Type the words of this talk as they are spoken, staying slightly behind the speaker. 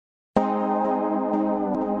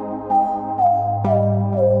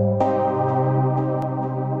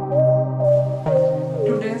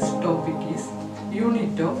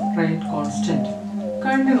constant.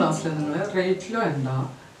 കഴിഞ്ഞ ക്ലാസ്സിൽ നിങ്ങൾ റേറ്റ് ലോ എന്താ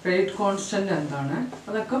റേറ്റ് കോൺസ്റ്റന്റ് എന്താണ്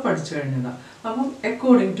അതൊക്കെ പഠിച്ചു കഴിഞ്ഞതാ. അപ്പം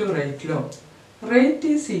according to rate law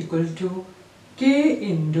rate is equal to k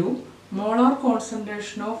into molar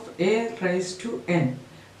concentration of A raised to n,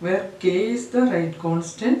 where k is the rate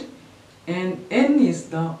constant and n is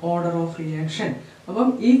the order of reaction. അപ്പം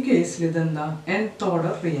ഈ കേസിൽ ഇതെന്താ nth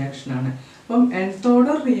order reaction ആണ്. അപ്പം nth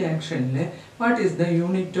order reactionൽ what is the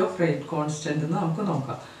unit of rate constant എന്ന് നമുക്ക്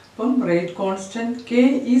നോക്കാം. അപ്പം rate constant k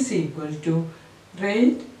is equal to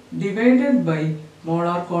rate divided by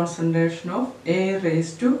molar concentration of A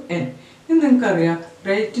raised to n. ഇനി നിങ്ങൾക്കറിയാം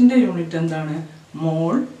റേറ്റിൻ്റെ യൂണിറ്റ് എന്താണ്?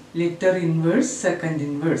 മോൾ ലിറ്റർ ഇൻവേഴ്സ് സെക്കൻഡ്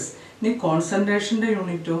ഇൻവേഴ്സ്. ഇനി കോൺസെൻട്രേഷൻ്റെ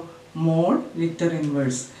യൂണിറ്റോ മോൾ ലിറ്റർ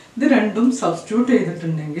ഇൻവേഴ്സ്. ഇത് രണ്ടും സബ്സ്റ്റിറ്റ്യൂട്ട്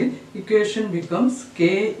ചെയ്തിട്ടുണ്ടെങ്കിൽ equation becomes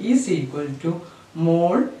K is equal to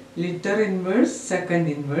mall litre inverse second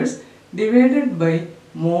inverse divided by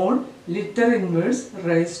mall litre inverse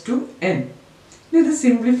raise to N. ഇനി ഇത്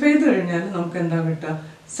simplify ചെയ്ത് കഴിഞ്ഞാൽ നമുക്ക് എന്താ കിട്ടുക?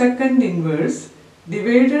 Second inverse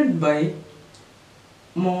divided by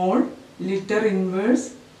mall litre inverse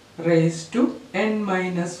raise to n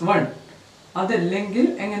minus 1. അതല്ലെങ്കിൽ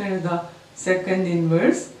എങ്ങനെ എഴുതാം? Second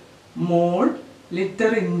inverse mall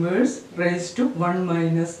litre inverse raise to 1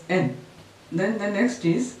 minus n. Then the next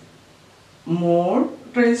is mall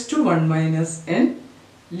raise to 1 minus n,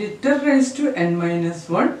 liter raised to n minus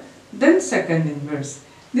 1, then second inverse.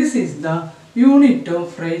 This is the unit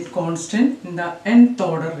of rate constant in the nth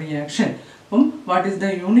order reaction. What is the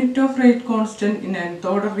unit of rate constant in nth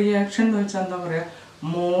order reaction?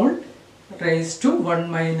 Mol raised to 1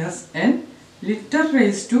 minus n, liter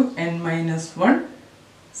raised to n minus 1,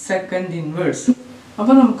 second inverse.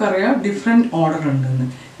 അപ്പോൾ നമുക്കറിയാം different order ഉണ്ടെന്ന്.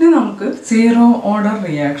 ഇനി നമുക്ക് zero order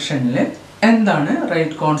റിയാക്ഷനിൽ എന്താണ്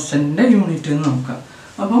rate കോൺസ്റ്റൻറ്റിൻ്റെ unit എന്ന് നോക്കാം.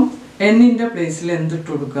 അപ്പം എന്നിൻ്റെ പ്ലേസിൽ എന്തിട്ട്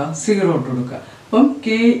കൊടുക്കുക? സീറോ ഇട്ട് കൊടുക്കുക. അപ്പം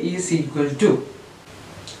K is equal to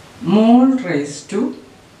mall raise to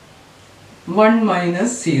 1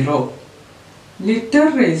 minus 0, liter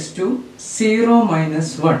raised to 0 minus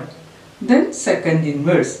 1, then second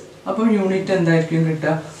inverse. അപ്പോൾ യൂണിറ്റ് എന്തായിരിക്കും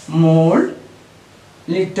കിട്ടുക? മോൾ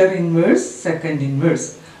ലിറ്റർ ഇൻവേഴ്സ് സെക്കൻഡ് ഇൻവേഴ്സ്.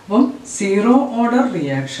 അപ്പം സീറോ ഓർഡർ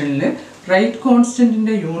റിയാക്ഷനിൽ റേറ്റ്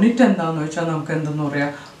കോൺസ്റ്റൻറ്റിൻ്റെ യൂണിറ്റ് എന്താണെന്ന് വെച്ചാൽ നമുക്ക് എന്തെന്ന്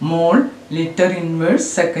പറയാം? മോൾ ലിറ്റർ ഇൻവേഴ്സ്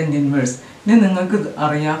സെക്കൻഡ് ഇൻവേഴ്സ്. ഇനി നിങ്ങൾക്ക്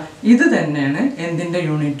അറിയാം ഇത് തന്നെയാണ് എന്തിൻ്റെ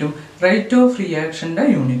യൂണിറ്റും? റേറ്റ് ഓഫ് റിയാക്ഷൻ്റെ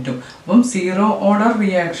യൂണിറ്റും. അപ്പം സീറോ ഓർഡർ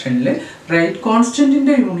റിയാക്ഷനിൽ റേറ്റ്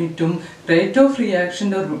കോൺസ്റ്റൻറ്റിൻ്റെ യൂണിറ്റും റേറ്റ് ഓഫ്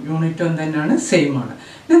റിയാക്ഷൻ്റെ യൂണിറ്റും തന്നെയാണ് സെയിം ആണ്.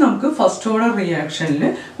 ഇനി നമുക്ക് first order റിയാക്ഷനിൽ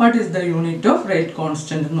what is the unit of rate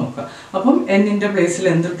constant നോക്കാം. അപ്പം എന്നിൻ്റെ പ്ലേസിൽ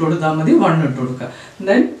എന്തിട്ട് കൊടുത്താൽ മതി? 1 ഇട്ട് കൊടുക്കുക.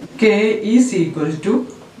 Then K is equal to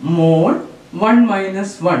mall 1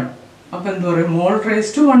 minus 1. അപ്പം എന്താ പറയുക? മോൾ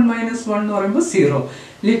റേസ് ടു 1 minus 1 എന്ന് പറയുമ്പോൾ 0,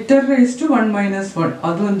 ലിറ്റർ റേസ് ടു 1 minus 1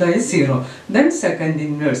 അതും എന്തായി? 0. Then second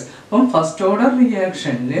inverse. അപ്പം first order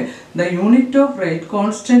റിയാക്ഷനിൽ the unit of rate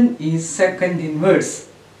constant is second inverse.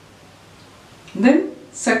 Then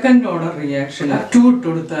second order reaction 2 ഇട്ട്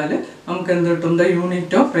കൊടുത്താൽ നമുക്ക് എന്ത് കിട്ടും? The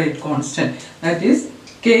unit of rate constant that is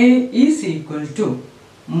K is equal to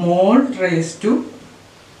mall raise to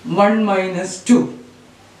 1 minus 2,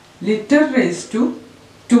 liter raised to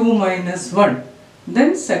 2 minus 1, then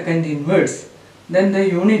second inverse. Then the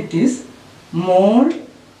unit is mol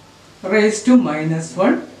raised to minus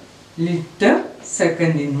 1, liter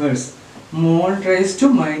second inverse. Mol raised to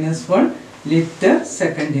minus 1, liter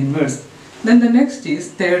second inverse. Then the next is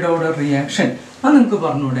third order reaction. അത് നിങ്ങൾക്ക്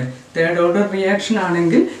പറഞ്ഞൂടെ? Third order reaction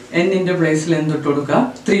ആണെങ്കിൽ എന്നിൻ്റെ പ്ലേസിൽ എന്തിട്ട് കൊടുക്കുക?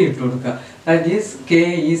 3 ഇട്ട് കൊടുക്കുക. That is K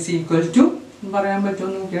is equal to പറയാൻ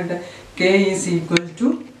പറ്റുമെന്ന് നോക്കിയാട്ടെ. K is equal to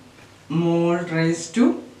mall raise to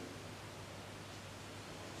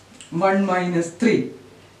 1 minus 3,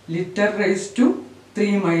 liter raised to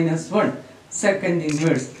 3 minus 1, second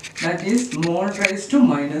inverse. That is mol raised to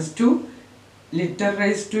minus 2, liter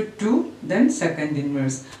raised to 2, then second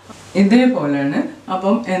inverse. ഇതേപോലെയാണ്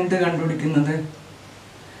അപ്പം എന്ത് കണ്ടുപിടിക്കുന്നത്?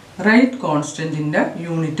 Rate കോൺസ്റ്റൻറ്റിൻ്റെ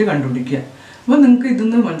unit കണ്ടുപിടിക്കുക. അപ്പോൾ നിങ്ങൾക്ക്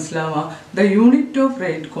ഇതിന്ന് മനസ്സിലാവാം the unit of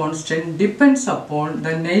rate constant depends upon the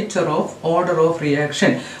nature of order of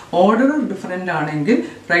reaction. Order different ആണെങ്കിൽ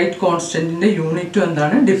rate കോൺസ്റ്റൻറ്റിൻ്റെ യൂണിറ്റും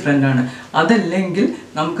എന്താണ്? ഡിഫറെൻ്റ് ആണ്. അതല്ലെങ്കിൽ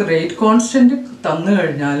നമുക്ക് റേറ്റ് കോൺസ്റ്റൻറ്റ് തന്നു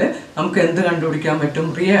കഴിഞ്ഞാൽ നമുക്ക് എന്ത് കണ്ടുപിടിക്കാൻ പറ്റും?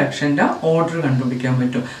 റിയാക്ഷൻ്റെ ഓർഡർ കണ്ടുപിടിക്കാൻ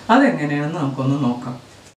പറ്റും. അതെങ്ങനെയാണെന്ന് നമുക്കൊന്ന് നോക്കാം.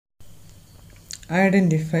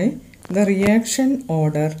 Identify the reaction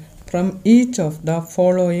order from each of the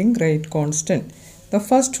following rate constant. The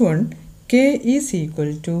first one K is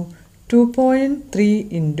equal to 2.3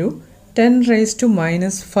 into 10 raised to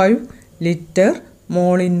minus 5 liter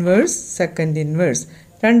mol inverse second inverse.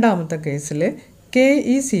 രണ്ടാമത്തെ കേസിൽ K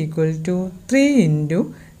is equal to 3 into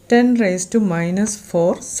 10 raised to minus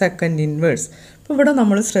 4 second inverse. അപ്പോൾ ഇവിടെ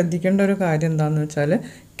നമ്മൾ ശ്രദ്ധിക്കേണ്ട ഒരു കാര്യം എന്താണെന്ന് വെച്ചാൽ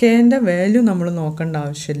കെൻ്റെ വാല്യൂ നമ്മൾ നോക്കേണ്ട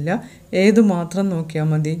ആവശ്യമില്ല. ഏത് മാത്രം നോക്കിയാൽ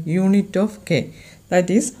മതി? Unit of K.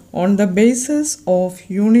 That is on the basis of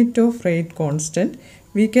unit of rate constant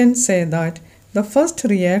we can say that the first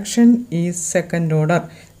reaction is second order.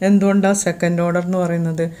 എന്തുകൊണ്ടാണ് സെക്കൻഡ് ഓർഡർ എന്ന്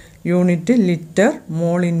പറയുന്നത്? Unit litre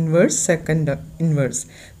mole inverse second inverse.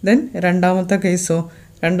 Then രണ്ടാമത്തെ കേസോ?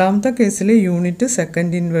 രണ്ടാമത്തെ കേസിൽ unit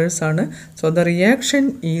second inverse ആണ്. So the reaction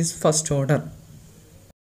is first order.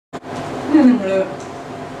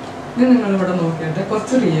 നിങ്ങളിവിടെ നോക്കിയിട്ട്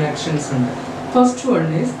കുറച്ച് റിയാക്ഷൻസ് ഉണ്ട്. First one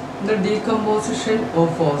is the decomposition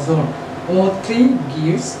of ozone. O3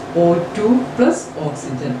 gives O2 plus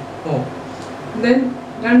oxygen O. Then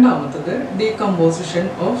രണ്ടാമത്തത് decomposition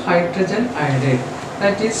of hydrogen iodide.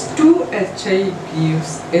 That is 2HI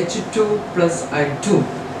gives H2 plus I2.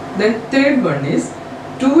 Then third one is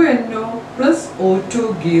 2NO plus O2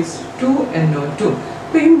 gives 2NO2.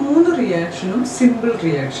 അപ്പോൾ ഈ മൂന്ന് റിയാക്ഷനും simple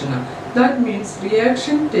റിയാക്ഷനാണ്. That means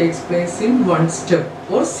reaction takes place in one step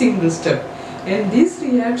or single step. And these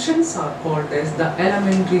reactions are called as the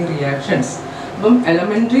elementary reactions. അപ്പം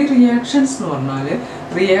elementary reactions എന്ന് പറഞ്ഞാൽ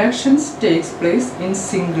reactions takes place in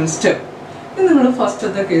single step. ഇത് നിങ്ങൾ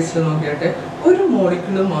ഫസ്റ്റത്തെ കേസിൽ നോക്കിയാട്ടെ, ഒരു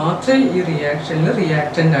മോളിക്യൂൾ മാത്രമേ ഈ റിയാക്ഷനിൽ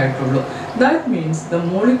റിയാക്റ്റൻ്റ് ആയിട്ടുള്ളൂ. That means the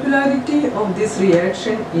molecularity of this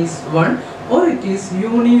reaction is 1 or it is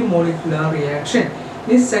unimolecular reaction.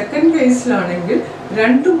 ഈ സെക്കൻഡ് കേസിലാണെങ്കിൽ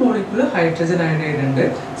രണ്ട് മോളിക്യൂൾ ഹൈഡ്രജൻ അയഡൈഡ് ഉണ്ട്.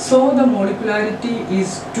 So the molecularity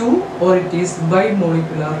is 2 or it is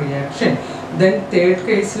bimolecular reaction. Then third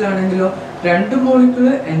കേസിലാണെങ്കിലോ രണ്ട് മോളിക്യൂൾ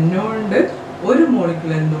NO ഉണ്ട്, ഒരു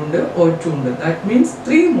molecule എന്തുണ്ട്? O2 ഉണ്ട്. That means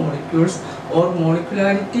 3 molecules or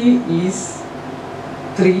molecularity is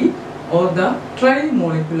 3 or the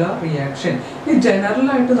trimolecular reaction. ഈ general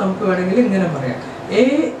ആയിട്ട് നമുക്ക് വേണമെങ്കിൽ ഇങ്ങനെ പറയാം,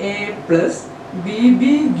 AA plus BB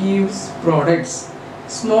gives products.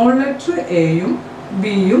 Small letter എയും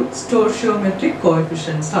ബിയും സ്റ്റോഷിയോമെട്രിക്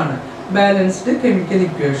കോഎഫിഷ്യൻസ് ആണ് ബാലൻസ്ഡ് കെമിക്കൽ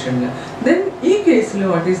ഇക്വേഷനിൽ. ദെൻ ഈ കേസിൽ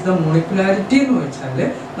വാട്ട് ഈസ് ദ മോളിക്കുലാരിറ്റി എന്ന് വെച്ചാൽ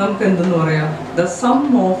നമുക്ക് എന്തെന്ന് പറയാം? The sum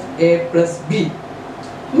of A plus B.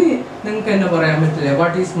 ഇനി നിങ്ങൾക്ക് എന്നെ പറയാൻ പറ്റില്ലേ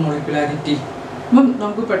വാട്ട് ഈസ് മോളിക്കുലാരിറ്റി? അപ്പം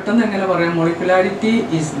നമുക്ക് പെട്ടെന്ന് എങ്ങനെ പറയാം? Molecularity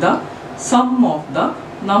is the sum of the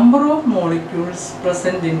number of molecules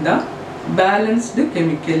present in the balanced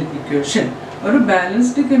chemical equation. ഒരു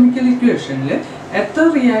ബാലൻസ്ഡ് കെമിക്കൽ ഇക്വേഷനിൽ എത്ര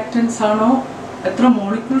റിയാക്റ്റൻസ് ആണോ, എത്ര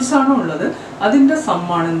മോളിക്യൂൾസ് ആണോ ഉള്ളത്, അതിൻ്റെ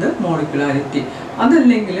സമ്മാണെന്ത്? മോളിക്കുലാരിറ്റി.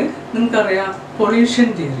 അതല്ലെങ്കിൽ നിങ്ങൾക്കറിയാം collision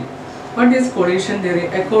theory. What is collision theory?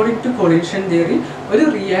 According to collision theory ഒരു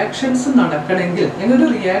റിയാക്ഷൻസ് നടക്കണമെങ്കിൽ, അല്ലെങ്കിൽ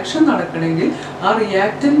ഒരു റിയാക്ഷൻ നടക്കണമെങ്കിൽ ആ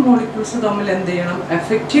റിയാക്റ്റൻറ്റ് മോളിക്യൂൾസ് തമ്മിൽ എന്ത് ചെയ്യണം?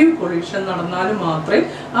 എഫക്റ്റീവ് കൊളീഷൻ നടന്നാൽ മാത്രമേ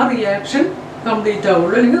ആ റിയാക്ഷൻ കംപ്ലീറ്റ്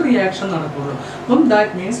ആവുള്ളൂ, അല്ലെങ്കിൽ റിയാക്ഷൻ നടക്കുള്ളൂ. അപ്പം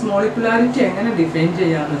ദാറ്റ് മീൻസ് മോളിക്കുലാരിറ്റി എങ്ങനെ ഡിഫൈൻ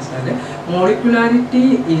ചെയ്യാന്ന് വെച്ചാൽ molecularity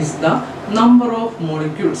is the number of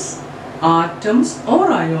molecules, atoms or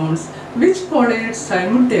ions which collide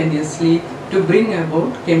simultaneously to bring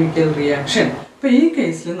about chemical reaction. ഇപ്പം ഈ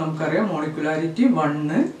കേസിൽ നമുക്കറിയാം മോളിക്കുലാരിറ്റി 1,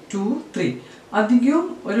 2, 3. അധികവും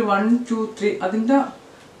ഒരു 1, 2, 3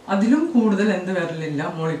 അതിലും കൂടുതൽ എന്ത് വരലില്ല?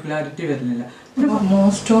 Molecularity വരലില്ല.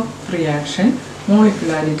 Most of reaction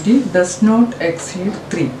molecularity does not exceed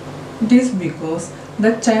 3. It is because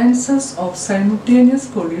the chances of simultaneous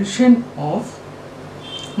collision of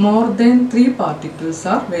more than 3 particles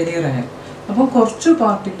are very rare. അപ്പോൾ കുറച്ച്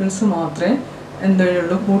പാർട്ടിക്കിൾസ് മാത്രമേ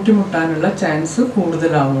എന്തുള്ളൂ? കൂട്ടിമുട്ടാനുള്ള ചാൻസ്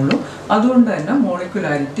കൂടുതലാവുള്ളൂ. അതുകൊണ്ട് തന്നെ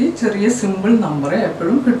മോളിക്കുലാരിറ്റി ചെറിയ സിമ്പിൾ നമ്പറേ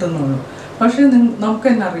എപ്പോഴും കിട്ടുന്നുള്ളൂ. പക്ഷേ നമുക്ക്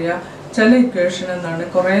തന്നെ അറിയാം ചില ഇക്വേഷൻ എന്താണ്?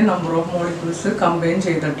 കുറേ നമ്പർ ഓഫ് മോളിക്യൂൾസ് കമ്പൈൻ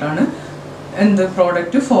ചെയ്തിട്ടാണ് എന്ത്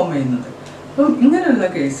പ്രോഡക്റ്റ് ഫോം ചെയ്യുന്നത്. അപ്പം ഇങ്ങനെയുള്ള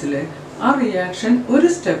കേസിൽ ആ റിയാക്ഷൻ ഒരു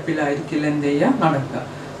സ്റ്റെപ്പിലായിരിക്കില്ല എന്ത് ചെയ്യുക? നടക്കുക.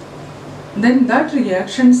 Then that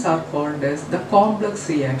reactions are called as the complex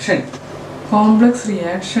reaction. Complex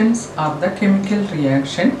reactions are the chemical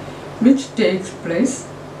reaction which takes place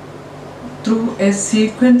through a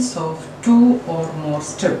sequence of 2 or more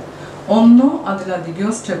steps. ഒന്നോ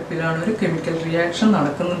അതിലധികമോ സ്റ്റെപ്പിലാണ് ഒരു chemical reaction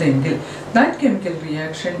നടക്കുന്നതെങ്കിൽ that chemical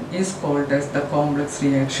reaction is called as the complex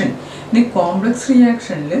reaction. ഇനി complex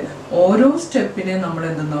റിയാക്ഷനിൽ ഓരോ സ്റ്റെപ്പിനെ നമ്മൾ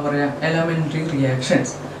എന്തെന്നാ പറയുക? Elementary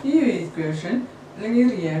reactions. ഈ equation അല്ലെങ്കിൽ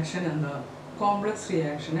റിയാക്ഷൻ എന്താ? കോംപ്ലക്സ്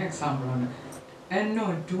റിയാക്ഷൻ എക്സാമ്പിളാണ്.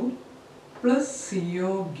 NO2 plus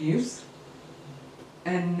CO gives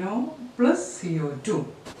NO plus CO2.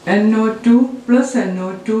 NO2 plus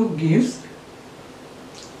NO2 gives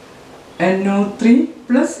NO3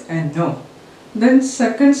 plus NO. Then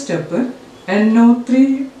second step, NO3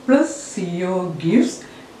 plus CO gives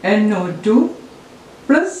NO2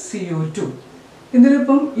 plus CO2.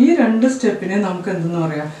 ഇതിലിപ്പം ഈ രണ്ട് സ്റ്റെപ്പിനെ നമുക്ക് എന്തെന്ന്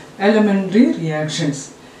പറയാം? Elementary reactions.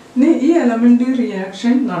 ഇനി ഈ എലമെൻ്ററി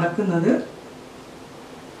റിയാക്ഷൻ നടക്കുന്നത്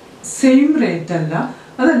സെയിം റേറ്റ് അല്ല,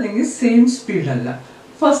 അതല്ലെങ്കിൽ സെയിം സ്പീഡല്ല.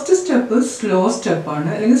 ഫസ്റ്റ് സ്റ്റെപ്പ് സ്ലോ സ്റ്റെപ്പാണ്,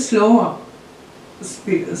 അല്ലെങ്കിൽ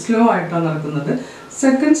സ്ലോ ആയിട്ടാണ് നടക്കുന്നത്.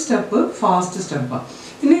 സെക്കൻഡ് സ്റ്റെപ്പ് ഫാസ്റ്റ് സ്റ്റെപ്പാണ്.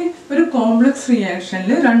 ഇനി ഒരു കോംപ്ലക്സ്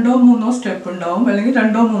റിയാക്ഷനിൽ 2-3 സ്റ്റെപ്പ് ഉണ്ടാവും, അല്ലെങ്കിൽ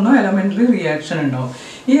 2-3 എലമെൻ്ററി റിയാക്ഷൻ ഉണ്ടാവും.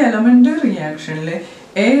 ഈ എലമെൻ്ററി റിയാക്ഷനിൽ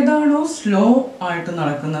ഏതാണോ സ്ലോ ആയിട്ട്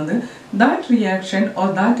നടക്കുന്നത്, that reaction or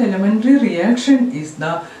that elementary reaction is the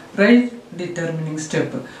rate determining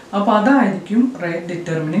step. അപ്പോൾ അതായിരിക്കും റേറ്റ്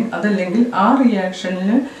ഡിറ്റർമിനിങ്. അതല്ലെങ്കിൽ ആ റിയാക്ഷനിൽ,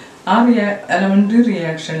 എലമെൻ്ററി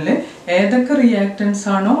റിയാക്ഷനിൽ ഏതൊക്കെ റിയാക്റ്റൻസ്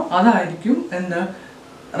ആണോ അതായിരിക്കും എന്താ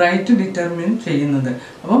റേറ്റ് ഡിറ്റർമിൻ ചെയ്യുന്നത്.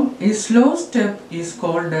 അപ്പം ഈ slow step is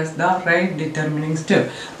called as the rate determining step.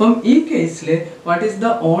 അപ്പം ഈ കേസിൽ what is the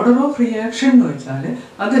order of reaction എന്ന് വെച്ചാൽ,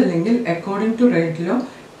 അതല്ലെങ്കിൽ according to rate law,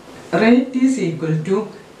 rate is equal to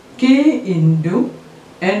K into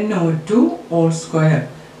NO2 whole square.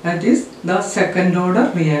 That is the second order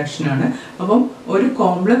reaction ആണ്. അപ്പം ഒരു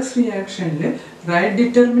complex റിയാക്ഷനിൽ rate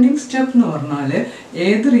determining step എന്ന് പറഞ്ഞാൽ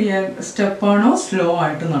ഏത് സ്റ്റെപ്പാണോ സ്ലോ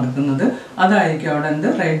ആയിട്ട് നടക്കുന്നത് അതായിരിക്കും അവിടെ എന്ത്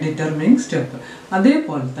റേറ്റ് ഡിറ്റർമിനിങ് സ്റ്റെപ്പ്.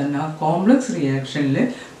 അതേപോലെ തന്നെ ആ കോംപ്ലക്സ് റിയാക്ഷനിൽ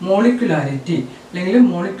മോളിക്കുലാരിറ്റി, അല്ലെങ്കിൽ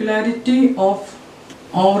molecularity of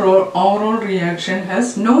overall reaction has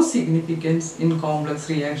no significance in complex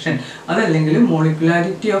reaction. അതല്ലെങ്കിൽ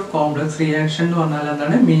മോളിക്കുലാരിറ്റി ഓഫ് കോംപ്ലക്സ് റിയാക്ഷൻ എന്ന് പറഞ്ഞാൽ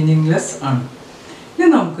എന്താണ്, മീനിങ്ലെസ് ആണ്. ഇനി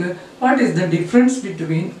നമുക്ക് what is the difference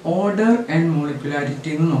between order and molecularity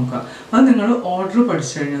എന്ന് നോക്കാം. അത് നിങ്ങൾ ഓർഡർ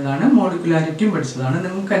പഠിച്ചു കഴിഞ്ഞതാണ്, മോളിക്കുലാരിറ്റിയും പഠിച്ചതാണ്,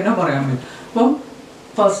 നിങ്ങൾക്ക് തന്നെ പറയാൻ പറ്റും. അപ്പം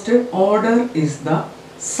first order is the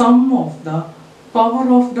sum of the power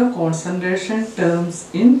of the concentration terms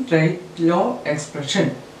in rate law expression.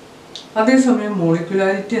 അതേസമയം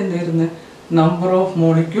മോളിക്കുലാരിറ്റി എന്തായിരുന്നു, number of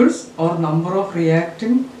molecules or number of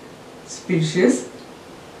reacting species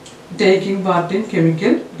taking part in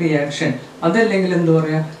chemical reaction. അതല്ലെങ്കിൽ എന്താ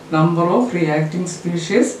പറയുക, number of reacting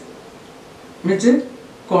species which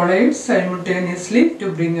collide simultaneously to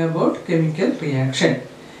bring about chemical reaction.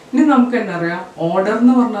 ഇനി നമുക്ക് എന്താ പറയുക, order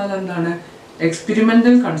എന്ന് പറഞ്ഞാൽ എന്താണ്,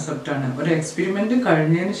 എക്സ്പെരിമെൻ്റൽ കൺസെപ്റ്റാണ്. ഒരു എക്സ്പെരിമെൻ്റ്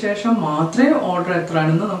കഴിഞ്ഞതിന് ശേഷം മാത്രമേ ഓർഡർ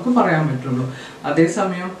എത്രയാണെന്ന് നമുക്ക് പറയാൻ പറ്റുള്ളൂ.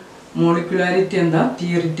 അതേസമയം മോളിക്കുലാരിറ്റി എന്താ,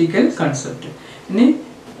 തിയറിറ്റിക്കൽ കൺസെപ്റ്റ്. ഇനി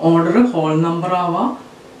ഓർഡർ ഹോൾ നമ്പർ ആവാം,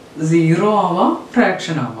 0 ആവാം,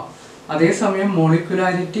 ഫ്രാക്ഷൻ ആവാം. അതേസമയം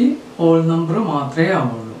മോളിക്കുലാരിറ്റി ഹോൾ നമ്പർ മാത്രമേ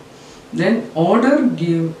ആവുള്ളൂ. Then order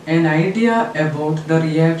give an idea about the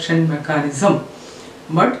reaction mechanism,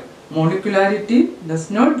 but molecularity does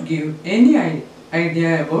not give any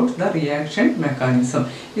idea about the reaction mechanism.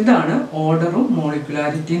 ഇതാണ് ഓർഡറും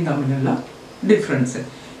മോളിക്കുലാരിറ്റിയും തമ്മിലുള്ള ഡിഫറൻസ്.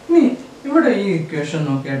 ഇനി ഇവിടെ ഈ equation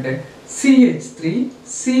നോക്കിയാട്ടെ,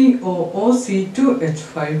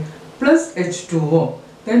 CH3COOC2H5 plus H2O.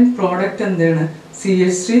 Then product എന്താണ്,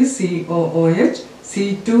 CH3COOH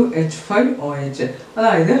C2H5OH,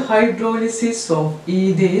 അതായത് ഹൈഡ്രോളിസിസ് ഓഫ്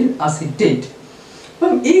ഈഥൈൽ അസിറ്റേറ്റ്.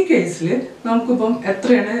 അപ്പം ഈ കേസിൽ നമുക്കിപ്പം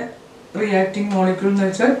എത്രയാണ് റിയാക്ടിങ് മോളിക്യൂൾ എന്ന്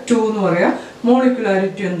വെച്ചാൽ 2 എന്ന് പറയാം,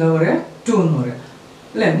 മോളിക്കുലാരിറ്റി എന്താ പറയുക 2 എന്ന് പറയാം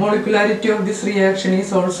അല്ലേ. Molecularity of this reaction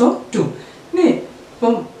is also 2. ഇനി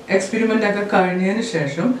ഇപ്പം എക്സ്പെരിമെൻ്റ് ഒക്കെ കഴിഞ്ഞതിന്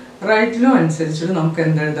ശേഷം റൈറ്റ് ലോ അനുസരിച്ചിട്ട് നമുക്ക്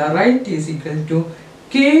എന്തെഴുതാം, right is equal to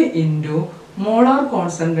K into molar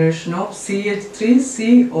concentration of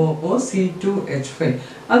CH3COOC2H5.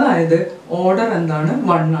 അതായത് ഓർഡർ എന്താണ്,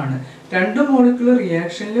 1 ആണ്. 2 മോളിക്കുലർ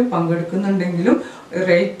റിയാക്ഷനിൽ പങ്കെടുക്കുന്നുണ്ടെങ്കിലും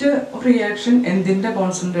റേറ്റ് ഓഫ് റിയാക്ഷൻ എന്തിൻ്റെ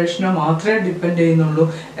കോൺസെൻട്രേഷനോ മാത്രമേ ഡിപ്പെൻഡ് ചെയ്യുന്നുള്ളൂ,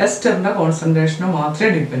 എസ്റ്ററിൻ്റെ കോൺസെൻട്രേഷനോ മാത്രമേ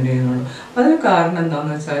ഡിപ്പെൻഡ് ചെയ്യുന്നുള്ളൂ. അതിന് കാരണം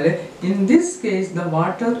എന്താണെന്ന് വെച്ചാൽ, in this case the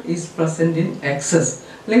water is present in excess,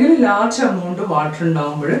 അല്ലെങ്കിൽ ലാർജ് എമൗണ്ട് വാട്ടർ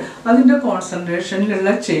ഉണ്ടാകുമ്പോൾ അതിൻ്റെ കോൺസെൻട്രേഷനിലുള്ള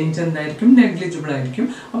ചേഞ്ച് എന്തായിരിക്കും, നെഗ്ലിജിബിൾ ആയിരിക്കും.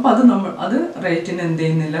 അപ്പോൾ അത് റേറ്റിന് എന്ത്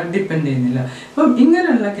ചെയ്യുന്നില്ല, ഡിപ്പെൻഡ് ചെയ്യുന്നില്ല. അപ്പം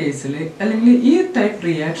ഇങ്ങനെയുള്ള കേസിൽ, അല്ലെങ്കിൽ ഈ ടൈപ്പ്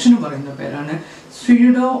റിയാക്ഷൻ പറയുന്ന പേരാണ്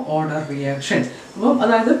സ്യൂഡോ ഓർഡർ റിയാക്ഷൻ. അപ്പം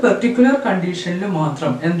അതായത് പെർട്ടിക്കുലർ കണ്ടീഷനിൽ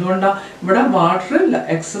മാത്രം, എന്തുകൊണ്ടാണ് ഇവിടെ വാട്ടർ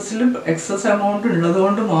എക്സസ് എമൗണ്ട് ഉള്ളത്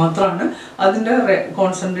കൊണ്ട് മാത്രമാണ് അതിൻ്റെ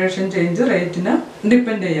കോൺസെൻട്രേഷൻ ചേഞ്ച് റേറ്റിന്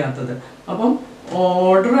ഡിപ്പെൻഡ് ചെയ്യാത്തത്. അപ്പം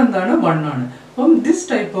ഓർഡർ എന്താണ്, 1 ആണ്. അപ്പം this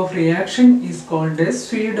type of reaction is called A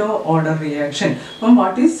pseudo order reaction. അപ്പം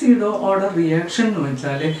what is pseudo order reaction എന്ന്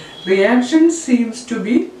വെച്ചാൽ, reaction seems to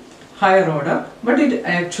B higher order but it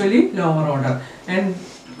actually lower order. And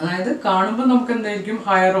അതായത് കാണുമ്പോൾ നമുക്ക് എന്തായിരിക്കും,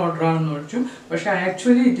 ഹയർ ഓർഡർ ആണെന്ന് വെച്ചു, പക്ഷെ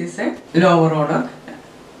actually it is A lower order.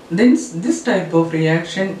 This type of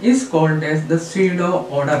reaction is called as the pseudo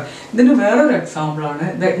order. ഇതിന് വേറൊരു എക്സാമ്പിൾ ആണ്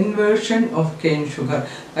the inversion of cane sugar,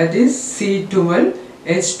 that is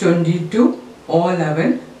C12H22O11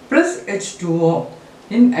 plus H2O.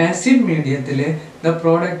 In acid mediaത്തിൽ the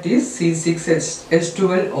product is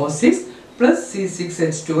C6H12O6 plus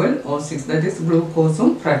C6H12O6, that is ഗ്ലൂക്കോസും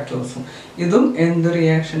ഫ്രക്ടോസും. ഇതും എന്ത്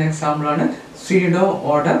reaction example ആണ്, pseudo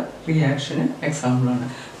order reaction example ആണ്.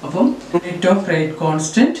 അപ്പം unit of rate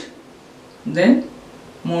constant, then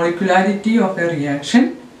molecularity of a reaction,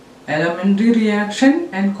 elementary reaction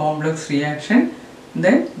and complex reaction,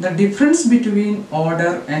 then the difference between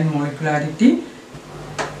order and molecularity.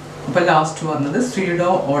 അപ്പോൾ last പറഞ്ഞത് pseudo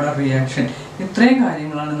order reaction. ഇത്രയും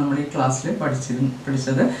കാര്യങ്ങളാണ് നമ്മൾ ഈ ക്ലാസ്സിൽ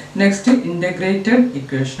പഠിച്ചത്. നെക്സ്റ്റ് ഇൻ്റഗ്രേറ്റഡ്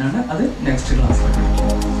ഇക്വേഷൻ ആണ്, അത് നെക്സ്റ്റ് ക്ലാസ്സിൽ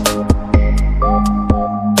പഠിക്കും.